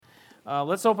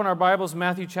Let's open our Bibles,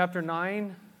 Matthew chapter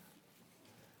 9.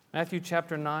 Matthew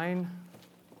chapter 9.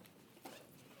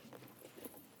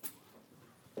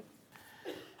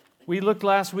 We looked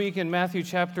last week in Matthew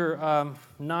chapter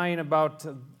 9 about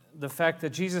the fact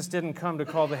that Jesus didn't come to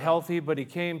call the healthy, but he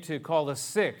came to call the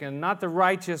sick, and not the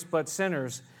righteous, but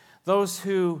sinners, those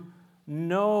who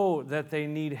know that they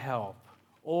need help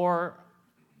or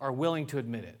are willing to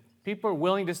admit it. People are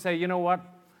willing to say, you know what?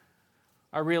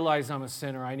 I realize I'm a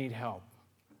sinner. I need help.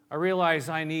 I realize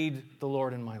I need the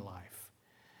Lord in my life.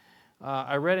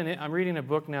 I'm reading a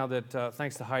book now that,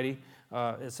 thanks to Heidi,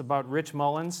 it's about Rich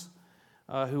Mullins,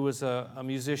 who was a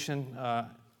musician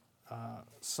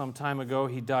some time ago.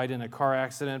 He died in a car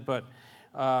accident, but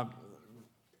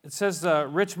it says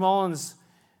Rich Mullins,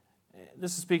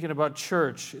 this is speaking about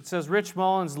church, it says Rich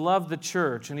Mullins loved the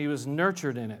church and he was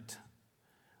nurtured in it,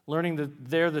 learning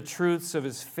the truths of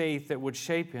his faith that would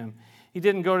shape him. He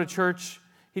didn't go to church,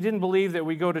 he didn't believe that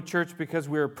we go to church because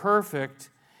we were perfect.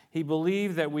 He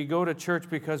believed that we go to church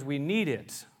because we need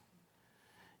it.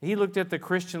 He looked at the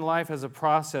Christian life as a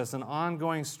process, an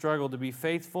ongoing struggle to be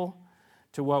faithful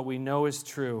to what we know is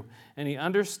true. And he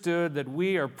understood that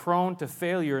we are prone to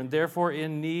failure and therefore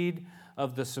in need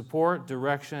of the support,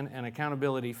 direction, and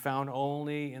accountability found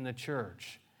only in the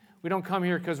church. We don't come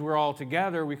here because we're all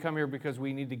together. We come here because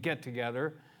we need to get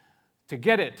together to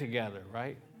get it together,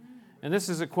 right? And this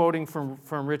is a quoting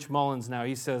from Rich Mullins now.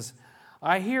 He says,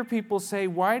 I hear people say,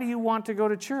 why do you want to go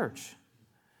to church?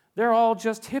 They're all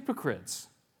just hypocrites.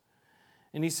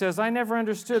 And he says, I never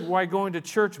understood why going to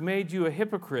church made you a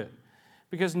hypocrite,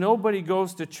 because nobody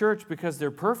goes to church because they're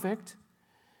perfect.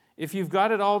 If you've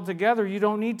got it all together, you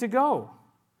don't need to go.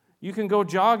 You can go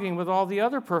jogging with all the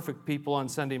other perfect people on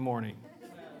Sunday morning.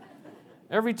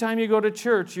 Every time you go to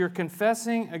church, you're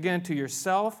confessing again to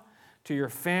yourself, to your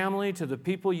family, to the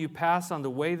people you pass on the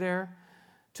way there,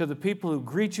 to the people who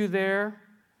greet you there.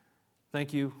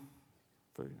 Thank you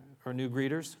for our new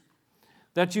greeters.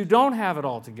 That you don't have it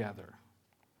all together.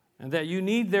 And that you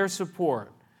need their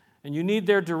support, and you need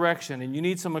their direction, and you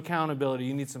need some accountability,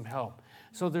 you need some help.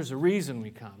 So there's a reason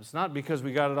we come. It's not because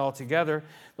we got it all together.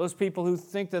 Those people who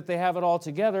think that they have it all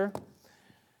together,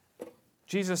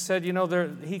 Jesus said,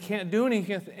 he can't do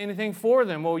anything for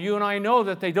them. Well, you and I know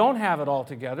that they don't have it all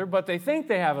together, but they think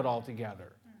they have it all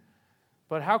together.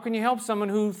 But how can you help someone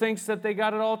who thinks that they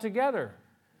got it all together?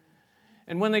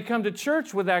 And when they come to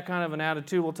church with that kind of an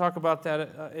attitude, we'll talk about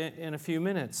that in a few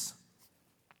minutes.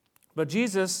 But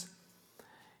Jesus,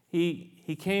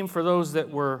 he came for those that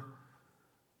were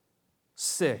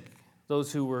sick,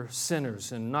 those who were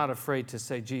sinners, and not afraid to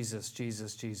say, Jesus,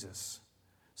 Jesus, Jesus.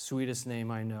 Sweetest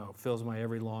name I know, fills my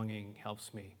every longing,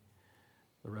 helps me.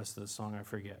 The rest of the song I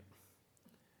forget.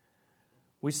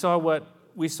 We saw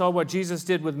what Jesus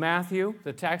did with Matthew,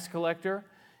 the tax collector.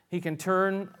 He can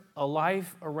turn a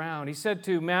life around. He said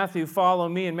to Matthew, follow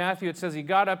me. In Matthew it says he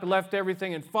got up and left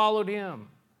everything and followed him.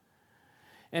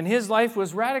 And his life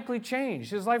was radically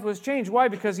changed. His life was changed. Why?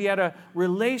 Because he had a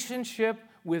relationship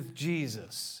with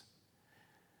Jesus.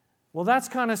 Well, that's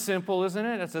kind of simple, isn't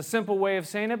it? It's a simple way of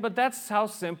saying it, but that's how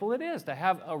simple it is, to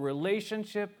have a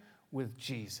relationship with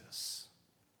Jesus.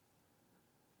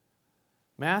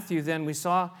 Matthew, then, we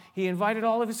saw, he invited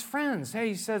all of his friends. Hey,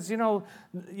 he says,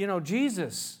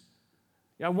 Jesus,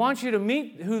 I want you to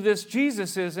meet who this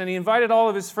Jesus is. And he invited all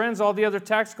of his friends, all the other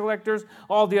tax collectors,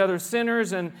 all the other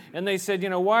sinners. And they said,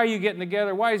 why are you getting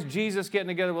together? Why is Jesus getting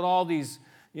together with all these,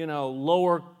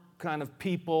 lower kind of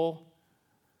people?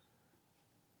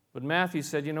 But Matthew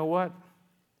said, you know what?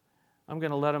 I'm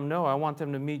going to let them know. I want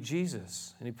them to meet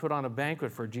Jesus. And he put on a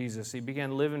banquet for Jesus. He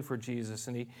began living for Jesus.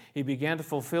 And he began to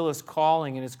fulfill his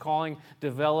calling. And his calling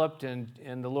developed. And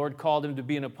the Lord called him to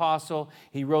be an apostle.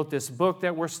 He wrote this book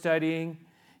that we're studying.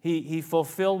 He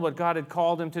fulfilled what God had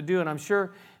called him to do, and I'm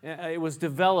sure it was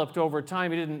developed over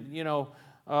time.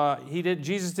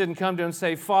 Jesus didn't come to him and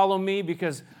say, "Follow me,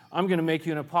 because I'm going to make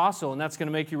you an apostle, and that's going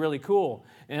to make you really cool,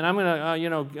 and I'm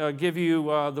going to give you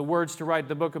the words to write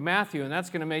the book of Matthew, and that's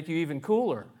going to make you even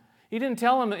cooler." He didn't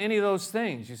tell him any of those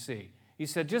things. You see, he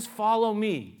said, "Just follow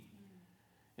me,"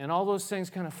 and all those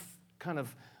things kind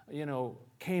of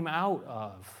came out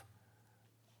of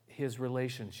his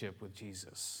relationship with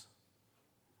Jesus.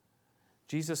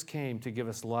 Jesus came to give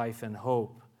us life and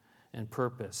hope and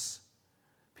purpose.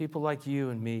 People like you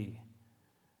and me.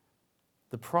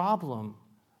 The problem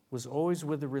was always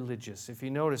with the religious. If you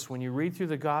notice, when you read through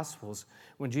the Gospels,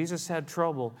 when Jesus had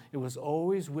trouble, it was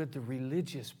always with the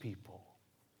religious people.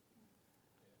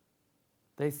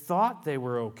 They thought they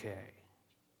were okay.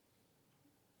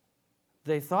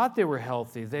 They thought they were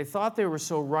healthy. They thought they were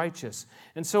so righteous.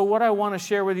 And so what I want to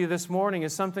share with you this morning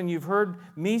is something you've heard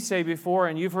me say before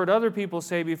and you've heard other people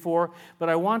say before, but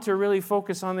I want to really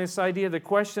focus on this idea. The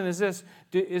question is this: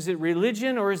 is it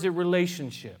religion or is it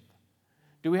relationship?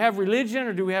 Do we have religion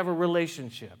or do we have a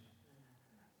relationship?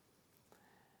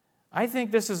 I think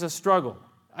this is a struggle.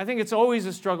 I think it's always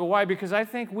a struggle. Why? Because I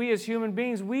think we as human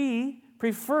beings, we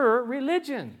prefer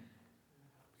religion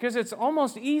because it's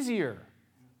almost easier.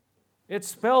 It's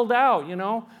spelled out,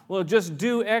 Well, just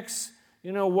do X,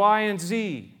 Y, and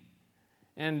Z.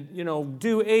 And,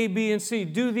 do A, B, and C.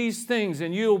 Do these things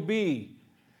and you'll be.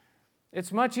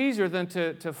 It's much easier than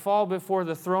to fall before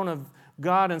the throne of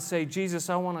God and say, Jesus,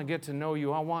 I want to get to know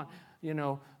you. I want,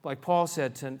 like Paul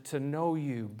said, to know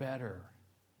you better.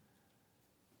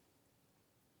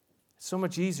 It's so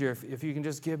much easier if you can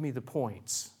just give me the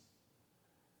points.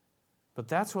 But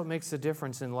that's what makes the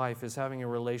difference in life, is having a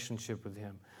relationship with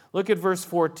Him. Look at verse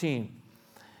 14.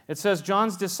 It says,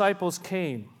 John's disciples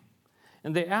came,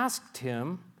 and they asked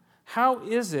him, how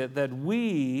is it that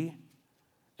we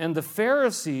and the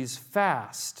Pharisees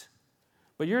fast,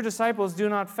 but your disciples do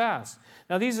not fast?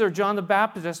 Now, these are John the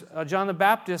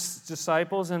Baptist's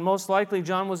disciples, and most likely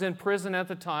John was in prison at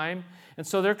the time, and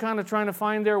so they're kind of trying to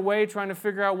find their way, trying to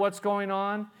figure out what's going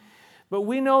on. But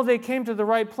we know they came to the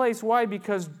right place. Why?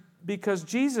 Because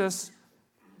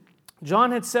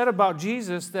John had said about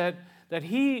Jesus that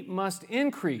he must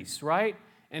increase, right?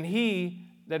 And he,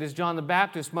 that is John the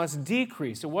Baptist, must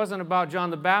decrease. It wasn't about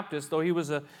John the Baptist, though he was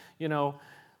a,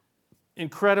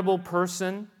 incredible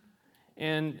person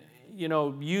and,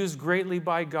 used greatly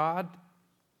by God.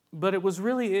 But it was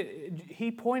really,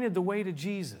 he pointed the way to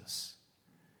Jesus.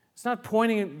 It's not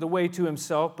pointing the way to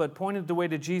himself, but pointed the way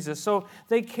to Jesus. So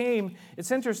they came. It's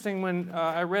interesting when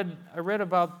I read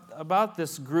about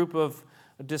this group of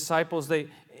disciples.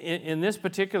 In this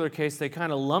particular case, they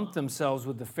kind of lumped themselves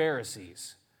with the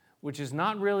Pharisees, which is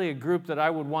not really a group that I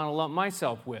would want to lump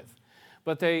myself with.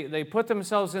 But they put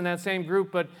themselves in that same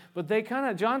group. But they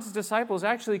John's disciples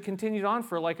actually continued on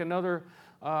for like another,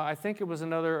 I think it was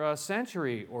another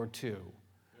century or two.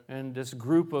 And this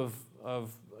group of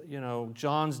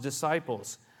John's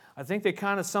disciples, I think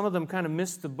some of them kind of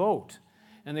missed the boat.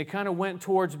 And they kind of went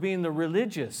towards being the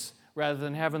religious rather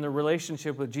than having the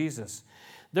relationship with Jesus.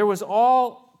 There was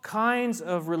all kinds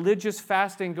of religious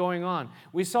fasting going on.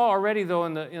 We saw already, though,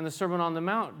 in the Sermon on the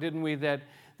Mount, didn't we, that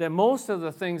most of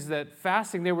the things that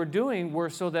fasting they were doing were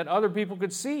so that other people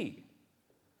could see,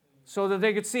 so that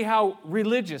they could see how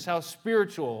religious, how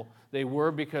spiritual they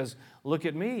were, because look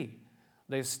at me.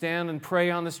 They stand and pray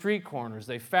on the street corners.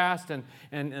 They fast and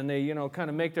they, kind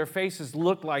of make their faces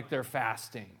look like they're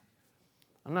fasting.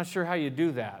 I'm not sure how you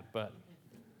do that, but,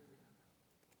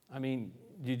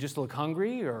 do you just look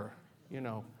hungry or,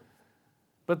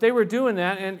 But they were doing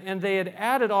that, and they had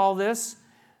added all this.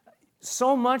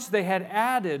 So much they had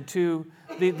added to,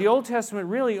 the Old Testament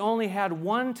really only had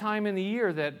one time in the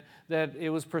year that it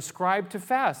was prescribed to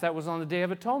fast. That was on the Day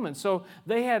of Atonement. So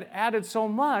they had added so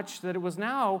much that it was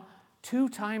now 2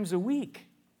 times a week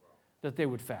that they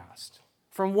would fast.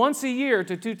 From once a year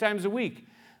to 2 times a week.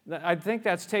 I think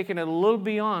that's taken it a little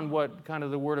beyond what kind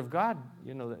of the Word of God,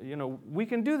 we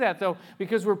can do that, though,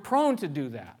 because we're prone to do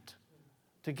that,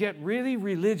 to get really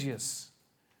religious.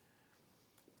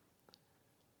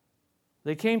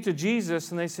 They came to Jesus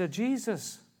and they said,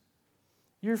 Jesus,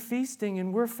 you're feasting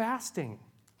and we're fasting.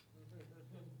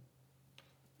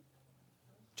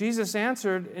 Jesus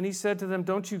answered and he said to them,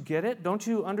 don't you get it? Don't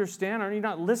you understand? Are you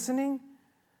not listening?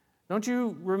 Don't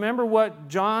you remember what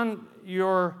John,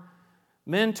 your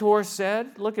mentor,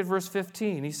 said? Look at verse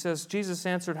 15. He says, Jesus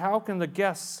answered, how can the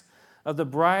guests of the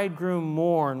bridegroom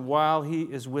mourn while he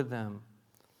is with them?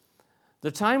 The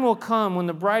time will come when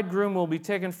the bridegroom will be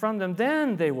taken from them,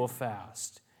 then they will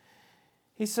fast.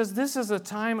 He says this is a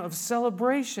time of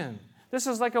celebration. This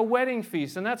is like a wedding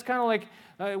feast, and that's kind of like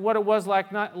what it was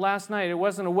like last night. It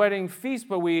wasn't a wedding feast,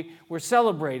 but we were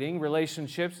celebrating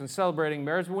relationships and celebrating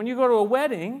marriage. But when you go to a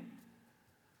wedding,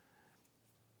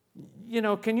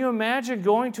 can you imagine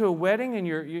going to a wedding and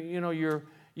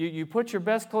you put your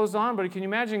best clothes on, but can you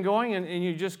imagine going and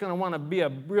you're just going to want to be a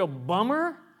real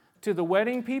bummer to the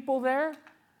wedding people there?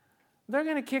 They're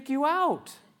going to kick you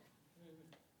out.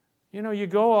 You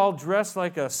go all dressed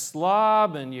like a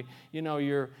slob, and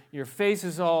your face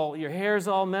is all, your hair's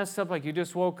all messed up like you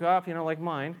just woke up, like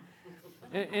mine.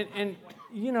 And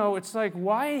it's like,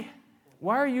 why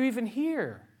are you even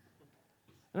here?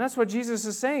 And that's what Jesus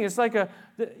is saying. It's like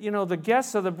the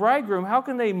guests of the bridegroom, how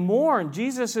can they mourn?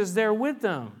 Jesus is there with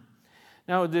them.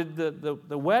 Now,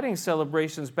 the wedding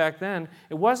celebrations back then,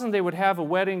 it wasn't they would have a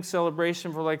wedding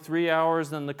celebration for like 3 hours,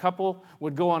 then the couple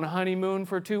would go on a honeymoon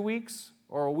for 2 weeks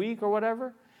or a week or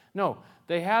whatever. No,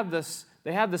 they had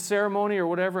the ceremony or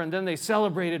whatever, and then they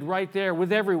celebrated right there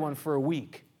with everyone for a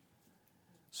week.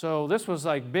 So this was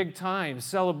like big time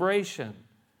celebration.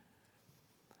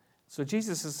 So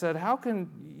Jesus has said, how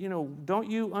can,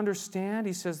 don't you understand?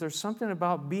 He says there's something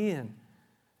about being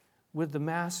with the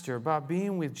Master, about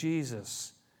being with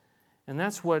Jesus. And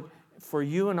that's what, for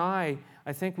you and I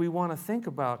think we want to think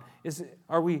about.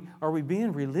 Are we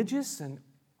being religious and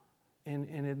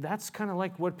that's kind of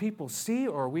like what people see,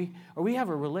 or we have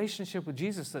a relationship with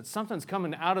Jesus that something's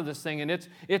coming out of this thing and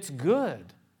it's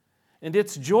good and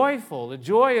it's joyful. The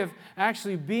joy of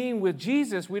actually being with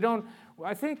Jesus,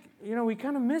 I think, we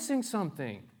kind of missing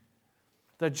something.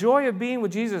 The joy of being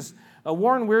with Jesus.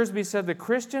 Warren Wiersbe said the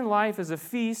Christian life is a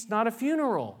feast, not a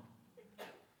funeral.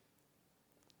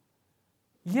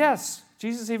 Yes,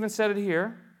 Jesus even said it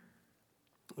here.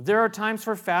 There are times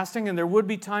for fasting, and there would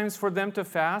be times for them to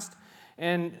fast.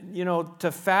 And,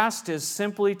 to fast is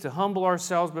simply to humble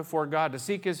ourselves before God, to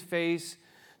seek His face,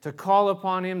 to call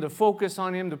upon Him, to focus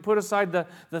on Him, to put aside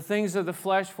the things of the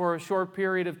flesh for a short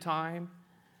period of time.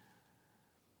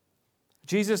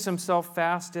 Jesus Himself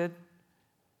fasted.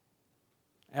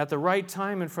 At the right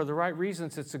time and for the right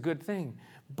reasons, it's a good thing.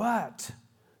 But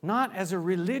not as a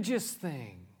religious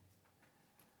thing.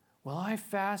 Well, I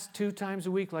fast 2 times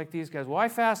a week like these guys. Well, I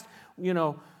fast,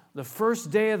 the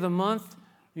first day of the month,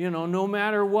 no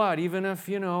matter what. Even if,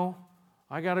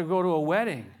 I got to go to a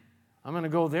wedding. I'm going to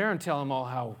go there and tell them all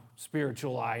how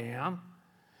spiritual I am.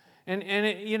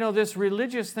 And this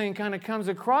religious thing kind of comes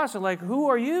across like, who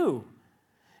are you?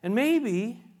 And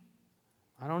maybe,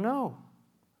 I don't know.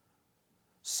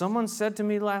 Someone said to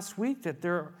me last week that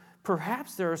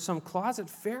perhaps there are some closet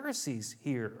Pharisees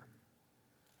here.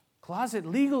 Closet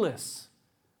legalists.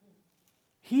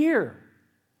 Here.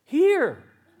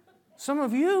 Some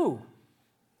of you.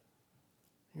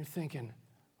 You're thinking,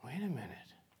 wait a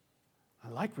minute. I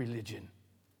like religion.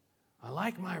 I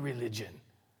like my religion.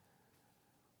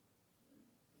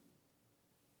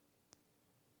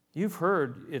 You've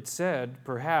heard it said,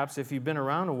 perhaps, if you've been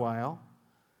around a while,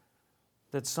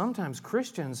 that sometimes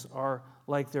Christians are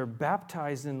like they're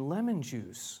baptized in lemon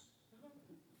juice.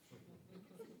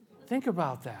 Think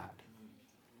about that.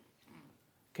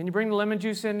 Can you bring the lemon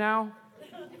juice in now?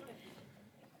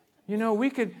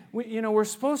 We're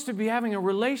supposed to be having a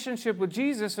relationship with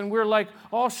Jesus, and we're like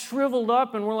all shriveled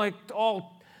up, and we're like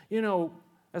all,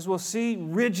 as we'll see,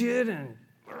 rigid, and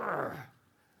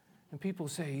people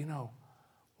say,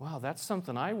 wow, that's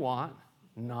something I want.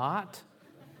 Not.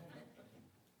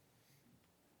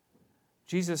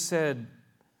 Jesus said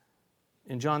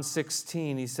in John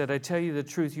 16, He said, I tell you the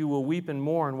truth, you will weep and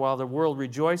mourn while the world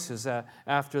rejoices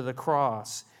after the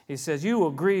cross. He says, you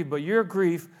will grieve, but your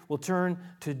grief will turn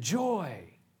to joy.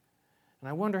 And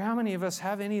I wonder how many of us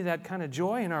have any of that kind of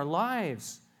joy in our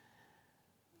lives.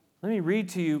 Let me read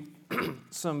to you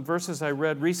some verses I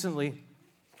read recently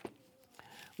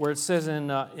where it says in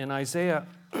Isaiah,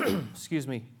 excuse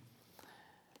me,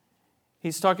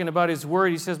 He's talking about His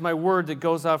word. He says, my word that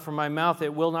goes out from my mouth,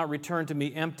 it will not return to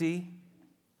me empty,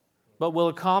 but will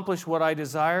accomplish what I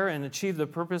desire and achieve the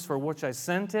purpose for which I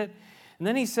sent it. And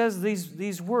then He says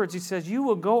these words. He says, you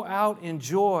will go out in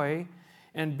joy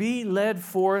and be led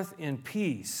forth in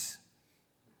peace.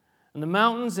 And the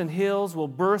mountains and hills will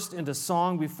burst into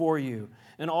song before you,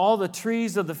 and all the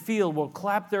trees of the field will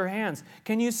clap their hands.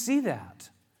 Can you see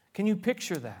that? Can you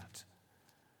picture that?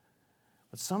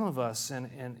 But some of us, and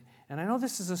I know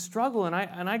this is a struggle, and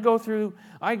I go through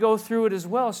it as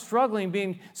well, struggling,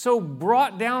 being so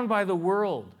brought down by the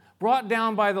world, brought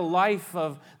down by the life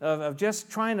of just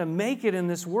trying to make it in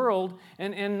this world,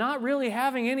 and not really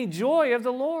having any joy of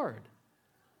the Lord.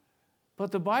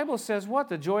 But the Bible says what?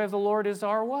 The joy of the Lord is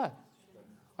our what?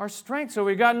 Our strength. So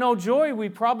we got no joy, we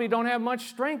probably don't have much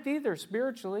strength either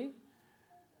spiritually.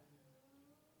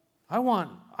 I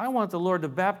want the Lord to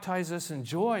baptize us in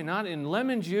joy, not in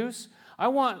lemon juice. I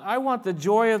want the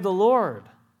joy of the Lord.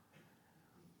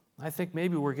 I think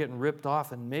maybe we're getting ripped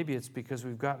off, and maybe it's because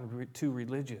we've gotten too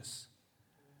religious.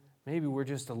 Maybe we're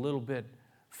just a little bit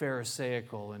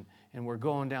pharisaical, and we're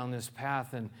going down this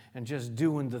path and just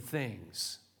doing the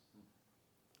things.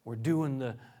 We're doing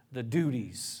the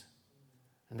duties.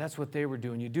 And that's what they were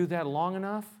doing. You do that long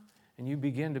enough, and you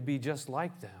begin to be just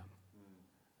like them.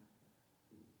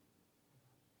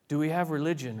 Do we have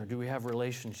religion, or do we have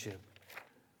relationship?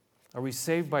 Are we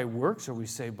saved by works, or are we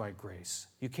saved by grace?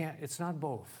 It's not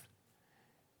both.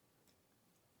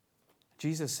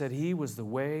 Jesus said He was the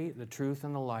way, the truth,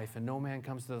 and the life, and no man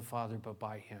comes to the Father but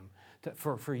by Him.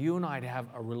 For you and I to have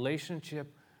a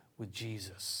relationship with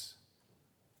Jesus.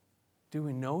 Do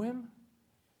we know Him?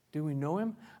 Do we know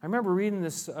Him? I remember reading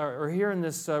this or hearing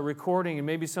this recording, and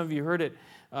maybe some of you heard it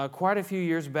quite a few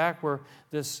years back, where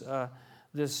this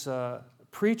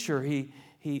preacher,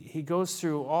 he goes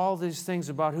through all these things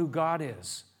about who God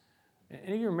is.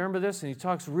 Any of you remember this? And he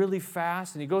talks really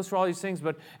fast, and he goes through all these things,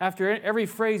 but after every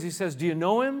phrase he says, do you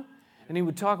know Him? And he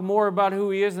would talk more about who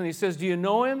He is, and he says, do you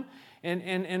know Him?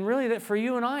 And really, that for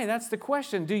you and I, that's the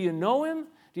question. Do you know Him?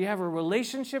 Do you have a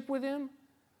relationship with Him?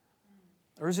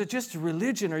 Or is it just a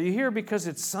religion? Are you here because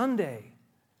it's Sunday?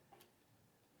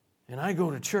 And I go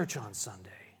to church on Sunday.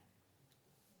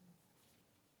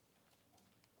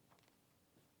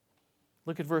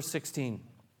 Look at verse 16.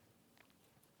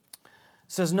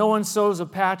 It says, no one sews a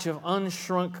patch of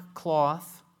unshrunk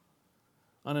cloth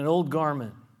on an old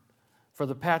garment, for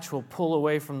the patch will pull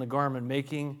away from the garment,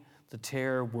 making the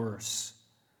tear worse.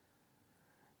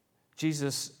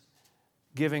 Jesus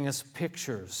giving us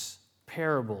pictures,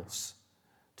 parables,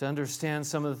 to understand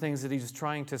some of the things that He's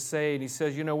trying to say. And He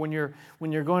says, when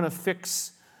you're going to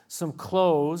fix some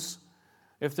clothes,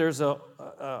 if there's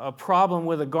a problem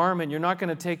with a garment, you're not going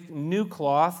to take new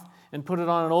cloth and put it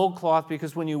on an old cloth,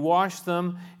 because when you wash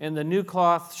them and the new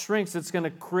cloth shrinks, it's going to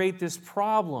create this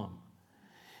problem.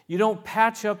 You don't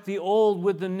patch up the old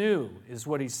with the new, is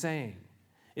what He's saying.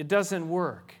 It doesn't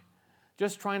work.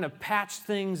 Just trying to patch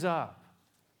things up.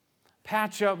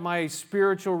 Patch up my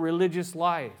spiritual, religious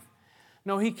life.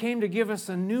 No, He came to give us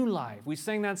a new life. We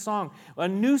sang that song, a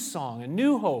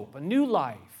new hope, a new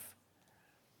life.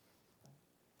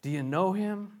 Do you know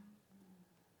Him?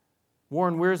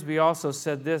 Warren Wiersbe also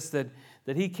said this, that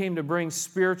He came to bring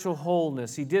spiritual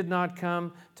wholeness. He did not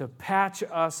come to patch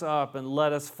us up and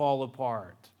let us fall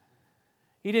apart.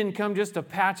 He didn't come just to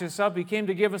patch us up. He came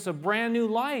to give us a brand new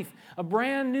life, a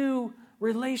brand new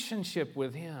relationship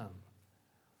with Him.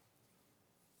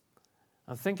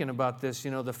 I'm thinking about this.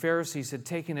 The Pharisees had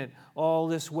taken it all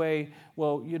this way.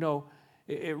 Well,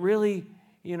 it really,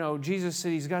 Jesus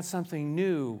said He's got something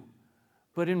new.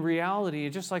 But in reality,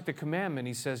 just like the commandment,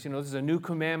 He says, this is a new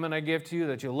commandment I give to you,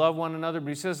 that you love one another. But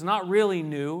He says it's not really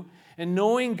new. And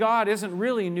knowing God isn't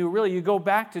really new. Really, you go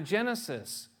back to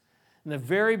Genesis. In the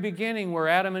very beginning, where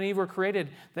Adam and Eve were created,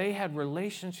 they had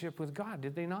relationship with God,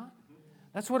 did they not?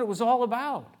 That's what it was all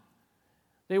about.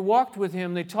 They walked with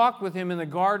Him, they talked with Him in the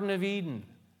Garden of Eden.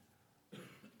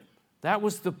 That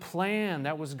was the plan,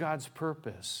 that was God's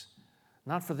purpose.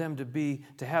 Not for them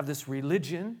to have this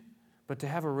religion, but to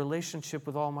have a relationship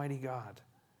with Almighty God.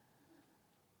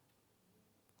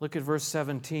 Look at verse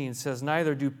 17. It says,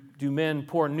 neither do men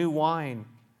pour new wine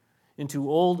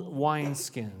into old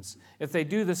wineskins. If they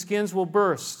do, the skins will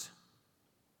burst,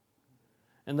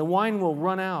 and the wine will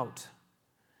run out,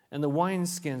 and the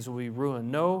wineskins will be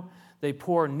ruined. No, they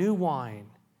pour new wine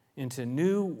into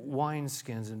new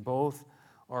wineskins, and both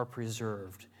are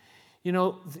preserved.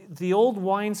 The old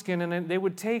wineskin, and they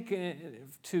would take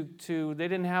they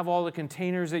didn't have all the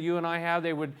containers that you and I have.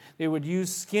 They would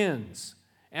use skins,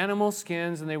 animal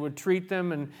skins, and they would treat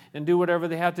them and do whatever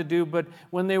they had to do. But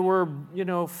when they were,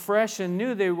 fresh and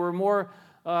new, they were more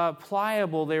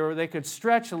pliable. They could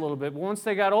stretch a little bit. But once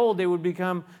they got old, they would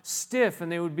become stiff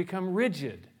and they would become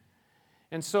rigid.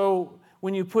 And so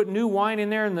when you put new wine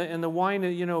in there, and the wine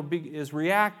is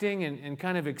reacting and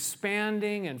kind of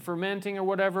expanding and fermenting or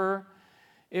whatever,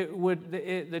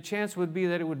 the chance would be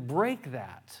that it would break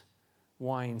that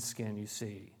wineskin, you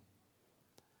see.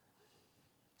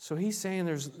 So He's saying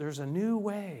there's a new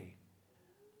way,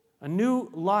 a new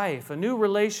life, a new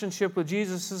relationship with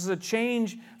Jesus. This is a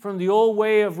change from the old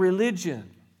way of religion,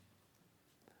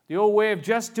 the old way of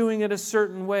just doing it a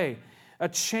certain way, a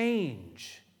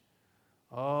change.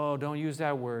 Oh, don't use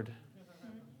that word.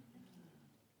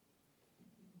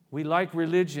 We like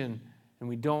religion and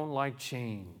we don't like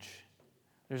change.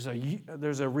 There's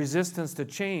a resistance to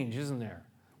change, isn't there?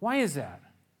 Why is that?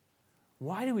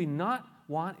 Why do we not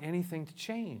want anything to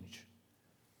change?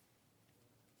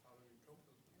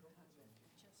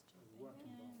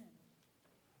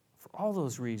 For all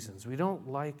those reasons. We don't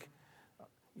like,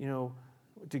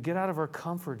 to get out of our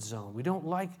comfort zone. We don't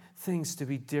like things to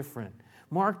be different.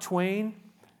 Mark Twain,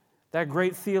 that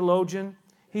great theologian,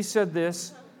 he said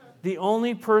this, the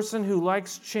only person who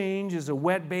likes change is a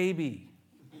wet baby.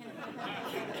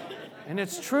 And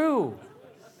it's true.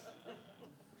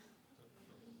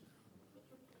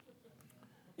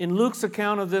 In Luke's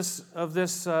account of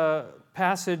this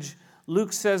passage,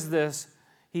 Luke says this,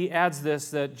 he adds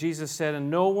this, that Jesus said, and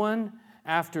no one,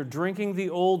 after drinking the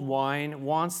old wine,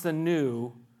 wants the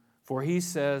new, For he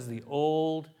says the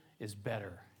old is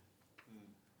better.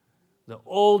 The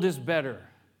old is better.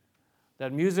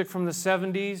 That music from the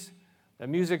 70s, that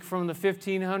music from the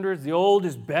 1500s, the old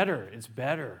is better. It's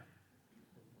better.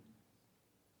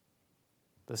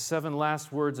 The 7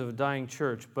 last words of a dying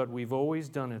church, but we've always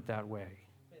done it that way.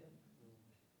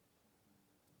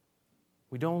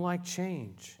 We don't like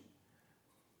change.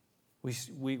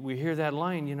 We hear that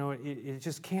line, it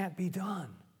just can't be done.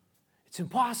 It's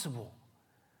impossible.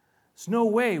 There's no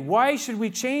way. Why should we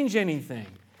change anything?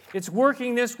 It's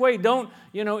working this way. Don't,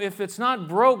 if it's not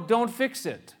broke, don't fix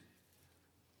it.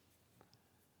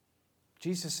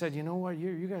 Jesus said, you know what?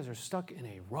 You guys are stuck in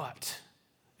a rut,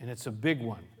 and it's a big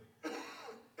one.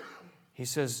 He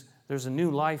says, there's a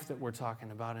new life that we're talking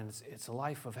about, and it's a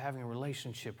life of having a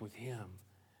relationship with Him.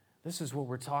 This is what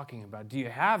we're talking about. Do you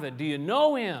have it? Do you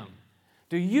know Him?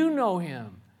 Do you know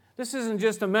Him? This isn't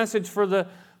just a message for the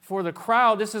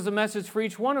crowd. This is a message for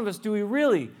each one of us. Do we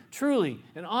really, truly,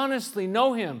 and honestly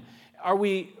know Him? Are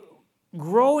we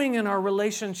growing in our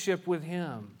relationship with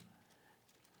Him?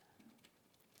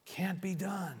 Can't be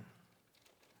done.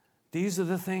 These are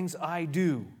the things I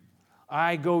do.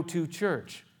 I go to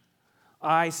church.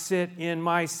 I sit in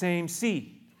my same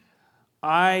seat.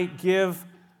 I give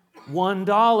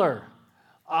 $1.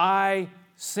 I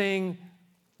sing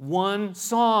one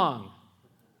song.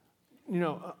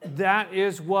 That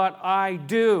is what I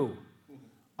do.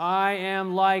 I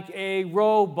am like a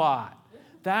robot.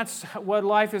 That's what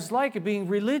life is like, being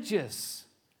religious.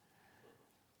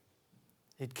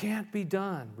 It can't be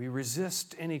done. We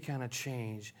resist any kind of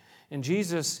change. And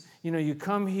Jesus, you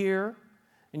come here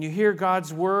and you hear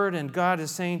God's word, and God is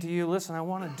saying to you, listen, I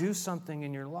want to do something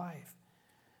in your life.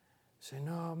 Say,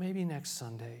 no, maybe next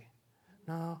Sunday.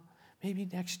 No, maybe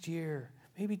next year.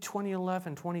 Maybe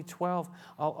 2011, 2012,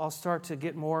 I'll start to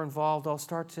get more involved. I'll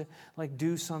start to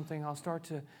do something. I'll start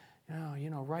to,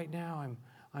 right now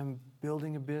I'm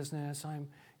building a business. I'm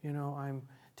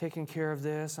taking care of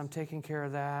this. I'm taking care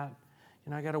of that.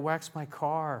 I got to wax my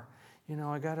car.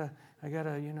 I gotta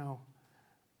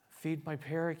feed my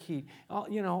parakeet.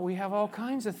 We have all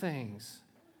kinds of things.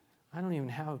 I don't even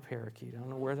have a parakeet. I don't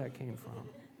know where that came from.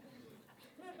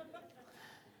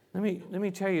 Let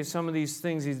me tell you some of these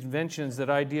things, these inventions,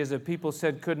 ideas that people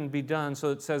said couldn't be done,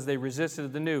 so it says they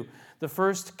resisted the new. The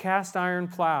first cast iron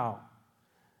plow,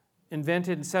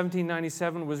 invented in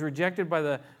 1797, was rejected by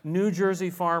the New Jersey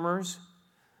farmers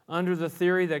under the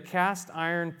theory that cast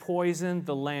iron poisoned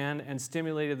the land and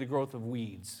stimulated the growth of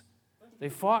weeds. They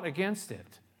fought against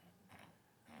it.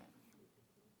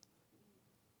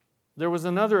 There was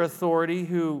another authority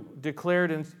who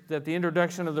declared that the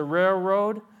introduction of the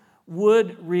railroad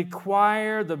would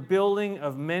require the building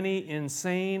of many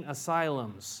insane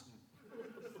asylums,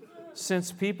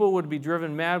 since people would be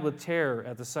driven mad with terror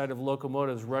at the sight of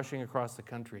locomotives rushing across the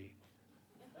country.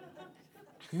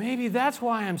 Maybe that's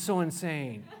why I'm so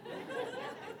insane.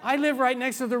 I live right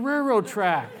next to the railroad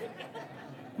track.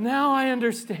 Now I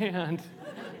understand.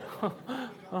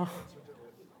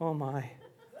 Oh my.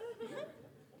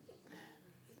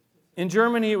 In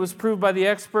Germany, it was proved by the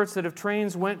experts that if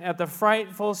trains went at the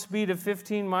frightful speed of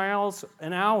 15 miles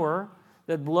an hour,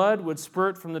 that blood would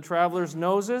spurt from the travelers'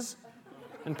 noses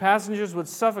and passengers would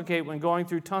suffocate when going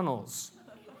through tunnels.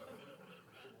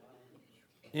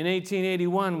 In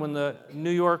 1881, when the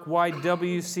New York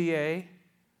YWCA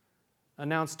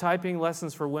announced typing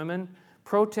lessons for women,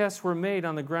 protests were made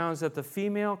on the grounds that the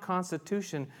female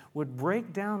constitution would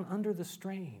break down under the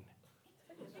strain.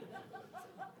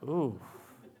 Ooh.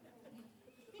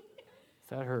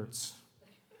 That hurts.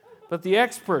 But the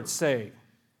experts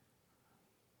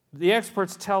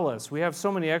tell us, we have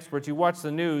so many experts, you watch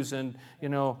the news and,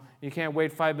 you can't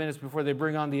wait 5 minutes before they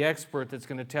bring on the expert that's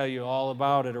going to tell you all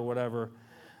about it or whatever.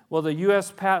 Well, the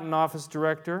U.S. Patent Office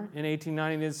director in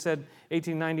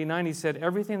 1899, he said,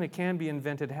 everything that can be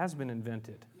invented has been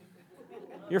invented.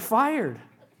 You're fired.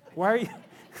 Why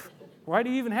do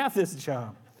you even have this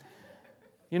job?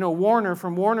 Warner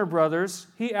from Warner Brothers,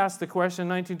 he asked the question in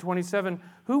 1927,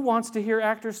 who wants to hear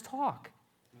actors talk?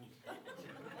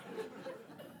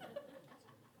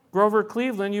 Grover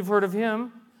Cleveland, you've heard of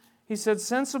him. He said,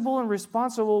 sensible and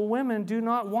responsible women do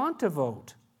not want to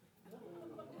vote.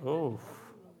 Oh,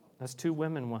 that's 2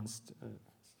 women once.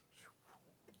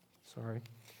 Sorry.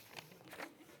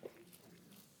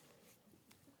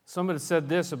 Somebody said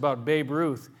this about Babe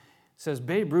Ruth. It says,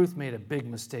 Babe Ruth made a big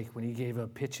mistake when he gave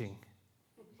up pitching.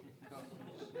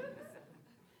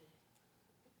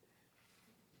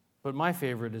 But my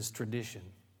favorite is tradition.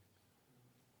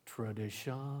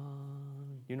 Tradition.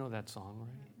 You know that song, right?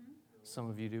 Some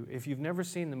of you do. If you've never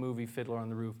seen the movie Fiddler on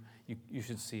the Roof, you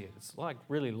should see it. It's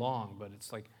really long, but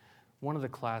it's one of the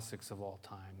classics of all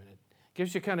time. And it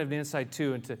gives you kind of an insight,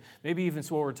 too, into maybe even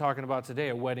what we're talking about today,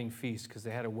 a wedding feast, because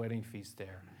they had a wedding feast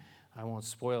there. I won't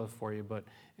spoil it for you, but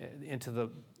into the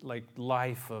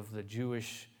life of the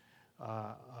Jewish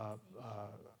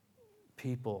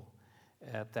people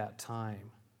at that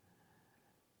time.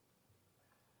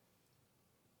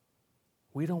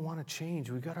 We don't want to change.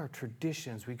 We got our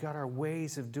traditions. We got our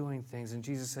ways of doing things. And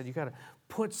Jesus said, you got to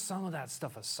put some of that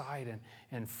stuff aside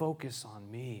and focus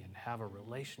on me and have a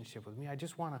relationship with me. I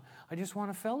just want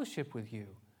to fellowship with you.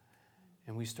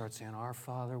 And we start saying, Our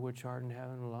Father which art in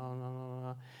heaven, blah, blah, blah,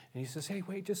 blah. And he says, hey,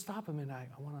 wait, just stop a minute.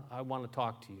 I want to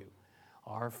talk to you.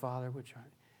 Our Father which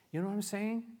art. You know what I'm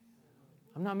saying?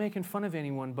 I'm not making fun of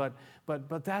anyone, but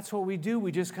that's what we do.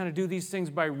 We just kind of do these things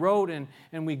by rote, and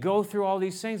we go through all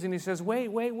these things. And he says,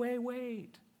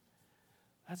 wait.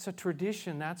 That's a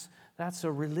tradition. That's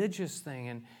a religious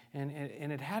thing.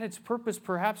 And it had its purpose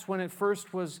perhaps when it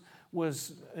first was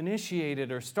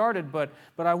initiated or started, but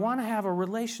I want to have a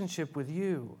relationship with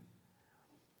you.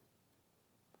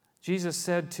 Jesus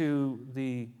said to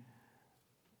the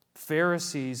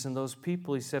Pharisees and those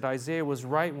people, he said, Isaiah was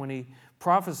right when he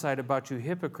prophesied about you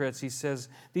hypocrites. He says,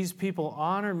 these people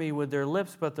honor me with their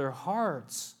lips, but their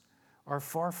hearts are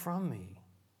far from me.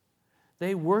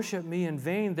 They worship me in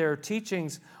vain. Their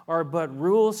teachings are but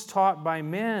rules taught by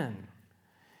men.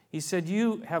 He said,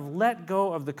 you have let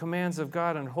go of the commands of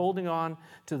God and holding on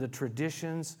to the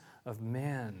traditions of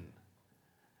men.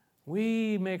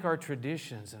 We make our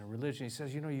traditions in a religion. He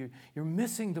says, you're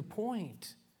missing the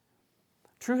point.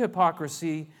 True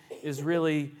hypocrisy is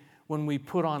really when we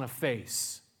put on a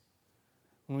face.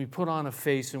 When we put on a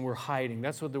face and we're hiding.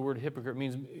 That's what the word hypocrite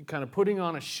means, kind of putting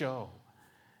on a show.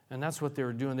 And that's what they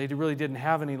were doing. They really didn't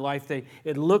have any life.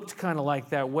 It looked kind of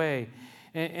like that way.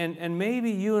 And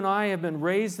maybe you and I have been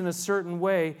raised in a certain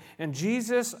way, and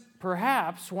Jesus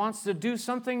perhaps wants to do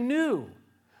something new.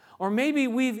 Or maybe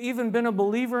we've even been a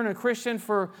believer and a Christian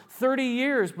for 30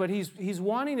 years, but he's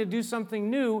wanting to do something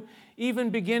new even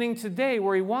beginning today,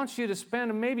 where he wants you to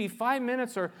spend maybe 5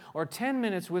 minutes or 10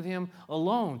 minutes with him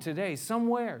alone today,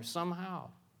 somewhere, somehow.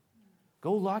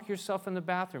 Go lock yourself in the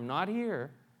bathroom. Not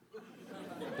here.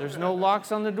 There's no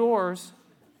locks on the doors.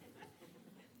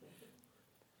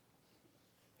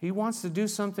 He wants to do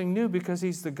something new because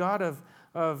he's the God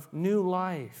of new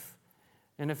life.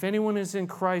 And if anyone is in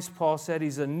Christ, Paul said,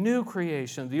 he's a new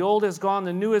creation. The old is gone,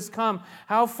 the new has come.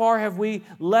 How far have we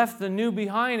left the new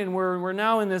behind? And we're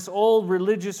now in this old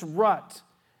religious rut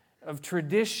of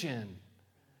tradition.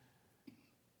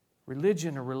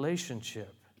 Religion, a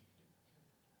relationship.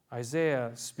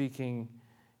 Isaiah speaking,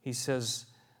 he says,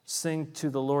 sing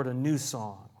to the Lord a new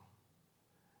song.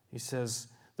 He says,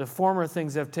 the former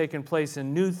things have taken place,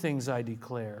 and new things I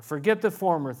declare. Forget the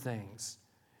former things.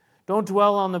 Don't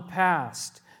dwell on the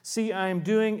past. See, I am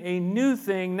doing a new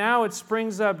thing. Now it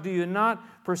springs up. Do you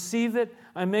not perceive it?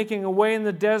 I'm making a way in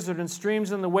the desert and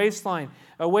streams in the wasteland.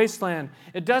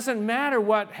 It doesn't matter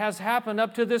what has happened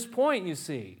up to this point, you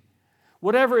see.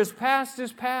 Whatever is past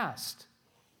is past.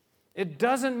 It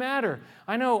doesn't matter.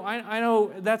 I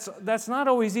know that's not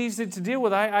always easy to deal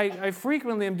with. I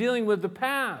frequently am dealing with the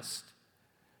past.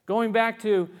 Going back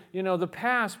to, the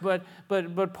past,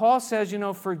 but Paul says,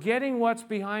 forgetting what's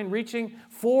behind, reaching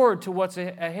forward to what's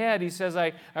ahead. He says,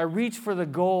 I reach for the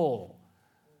goal.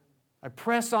 I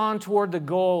press on toward the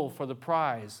goal for the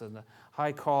prize and the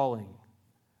high calling.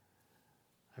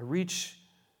 I reach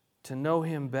to know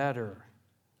him better.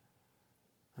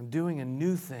 I'm doing a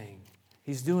new thing.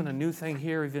 He's doing a new thing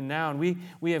here even now. And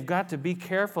we have got to be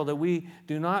careful that we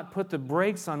do not put the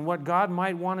brakes on what God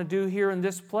might want to do here in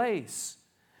this place,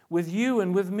 with you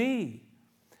and with me.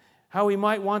 How he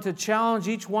might want to challenge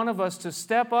each one of us to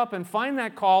step up and find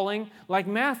that calling like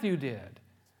Matthew did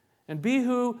and be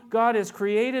who God has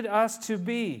created us to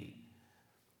be.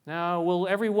 Now, will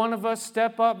every one of us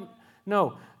step up?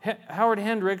 No. Howard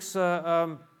Hendricks,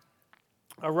 a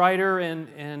writer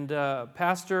and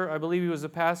pastor, I believe he was a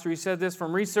pastor, he said this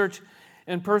from research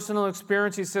and personal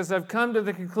experience. He says, I've come to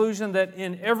the conclusion that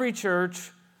in every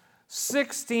church,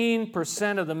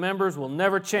 16% of the members will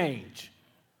never change.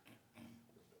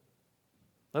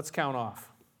 Let's count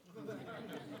off.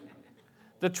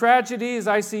 The tragedy is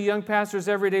I see young pastors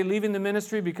every day leaving the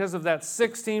ministry because of that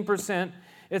 16%.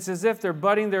 It's as if they're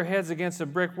butting their heads against a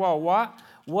brick wall.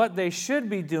 What they should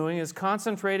be doing is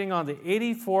concentrating on the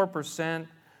 84%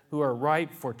 who are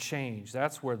ripe for change.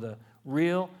 That's where the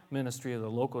real ministry of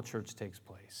the local church takes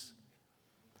place.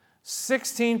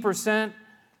 16%,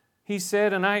 he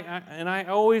said, and I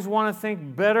always want to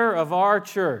think better of our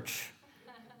church.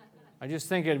 I just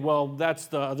think, that's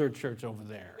the other church over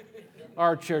there.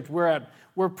 Our church,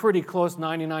 we're pretty close,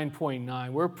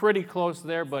 99.9. We're pretty close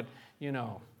there, but, you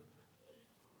know,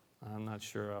 I'm not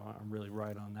sure I'm really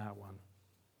right on that one.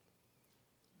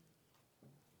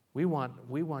 We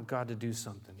want God to do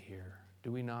something here,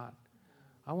 do we not?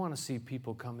 I want to see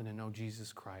people coming to know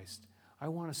Jesus Christ. I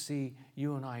want to see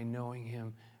you and I knowing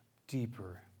Him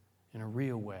deeper, in a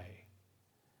real way.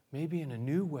 Maybe in a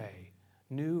new way,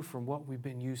 new from what we've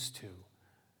been used to.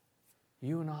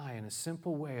 You and I, in a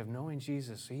simple way of knowing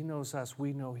Jesus. He knows us,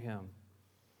 we know Him.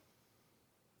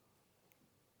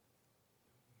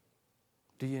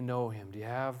 Do you know Him? Do you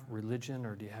have religion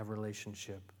or do you have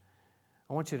relationship?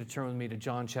 I want you to turn with me to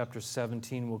John chapter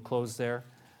 17. We'll close there.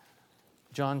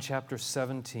 John chapter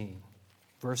 17,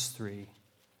 verse 3.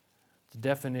 The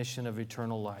definition of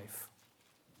eternal life.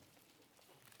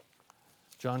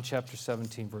 John chapter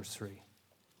 17, verse 3.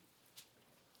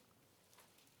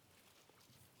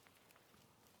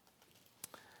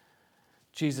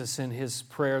 Jesus in His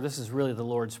prayer, this is really the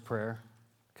Lord's Prayer,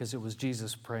 because it was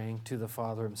Jesus praying to the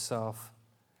Father Himself.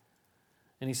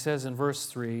 And He says in verse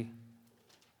 3,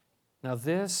 "Now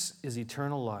this is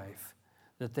eternal life,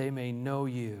 that they may know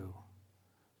you,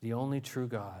 the only true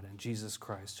God, and Jesus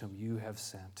Christ, whom you have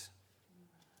sent."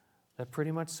 That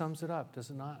pretty much sums it up,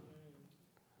 does it not?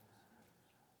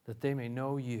 That they may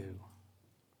know you,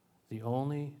 the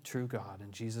only true God,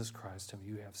 and Jesus Christ, whom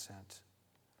you have sent.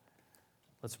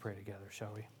 Let's pray together,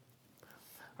 shall we?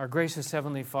 Our gracious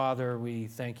Heavenly Father, we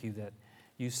thank you that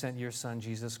you sent your Son,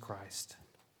 Jesus Christ,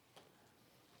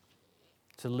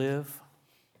 to live,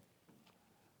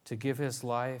 to give His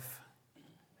life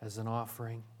as an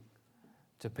offering,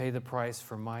 to pay the price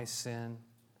for my sin,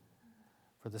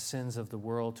 for the sins of the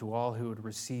world, to all who would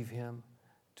receive Him,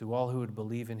 to all who would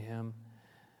believe in Him,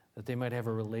 that they might have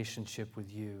a relationship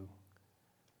with you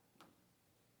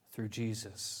through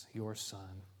Jesus, your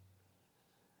Son.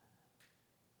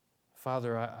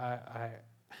 Father,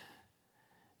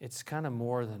 it's kind of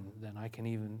more than I can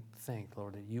even think,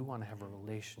 Lord, that you want to have a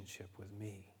relationship with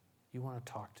me. You want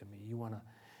to talk to me. You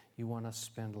want to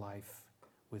spend life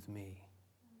with me,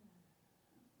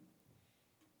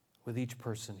 with each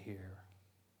person here.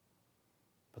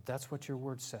 But that's what your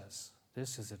word says.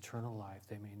 This is eternal life.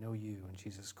 They may know you and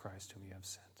Jesus Christ, whom you have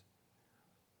sent.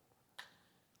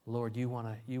 Lord, you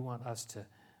want us to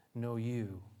know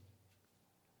you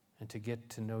and to get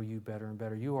to know you better and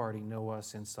better. You already know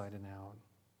us inside and out.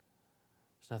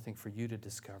 There's nothing for you to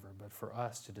discover, but for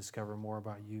us to discover more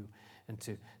about you and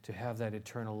to have that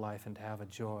eternal life and to have a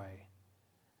joy.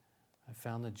 I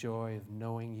found the joy of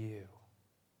knowing you.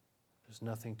 There's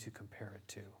nothing to compare it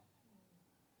to.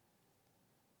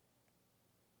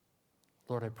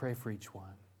 Lord, I pray for each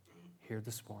one here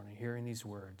this morning, hearing these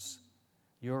words,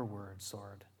 your words,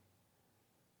 Lord,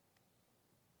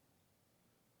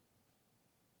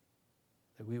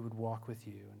 that we would walk with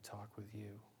you and talk with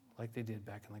you like they did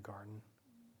back in the garden.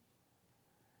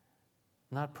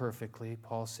 Not perfectly.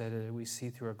 Paul said it, we see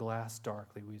through a glass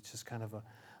darkly. It's just kind of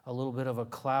a little bit of a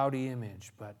cloudy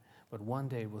image, but one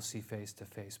day we'll see face to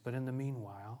face. But in the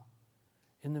meanwhile,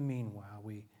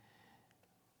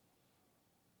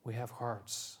 we have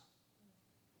hearts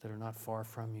that are not far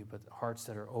from you, but hearts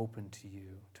that are open to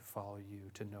you, to follow you,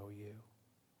 to know you.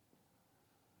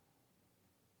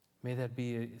 May that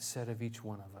be said of each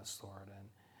one of us, Lord,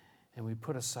 and we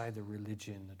put aside the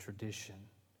religion, the tradition,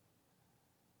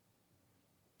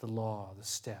 the law, the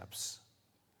steps,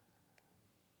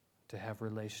 to have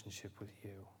relationship with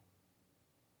you.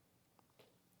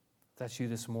 If that's you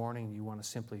this morning, you want to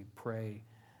simply pray,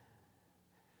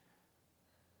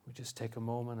 we just take a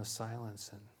moment of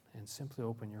silence and simply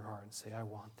open your heart and say, I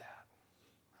want that.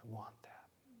 I want that.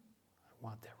 I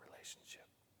want that relationship.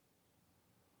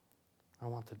 I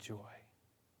want the joy.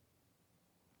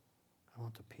 I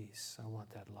want the peace. I want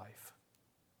that life.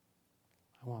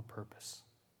 I want purpose.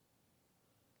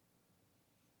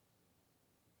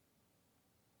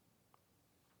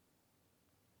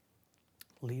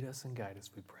 Lead us and guide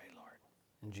us, we pray, Lord.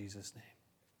 In Jesus' name,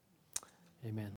 amen.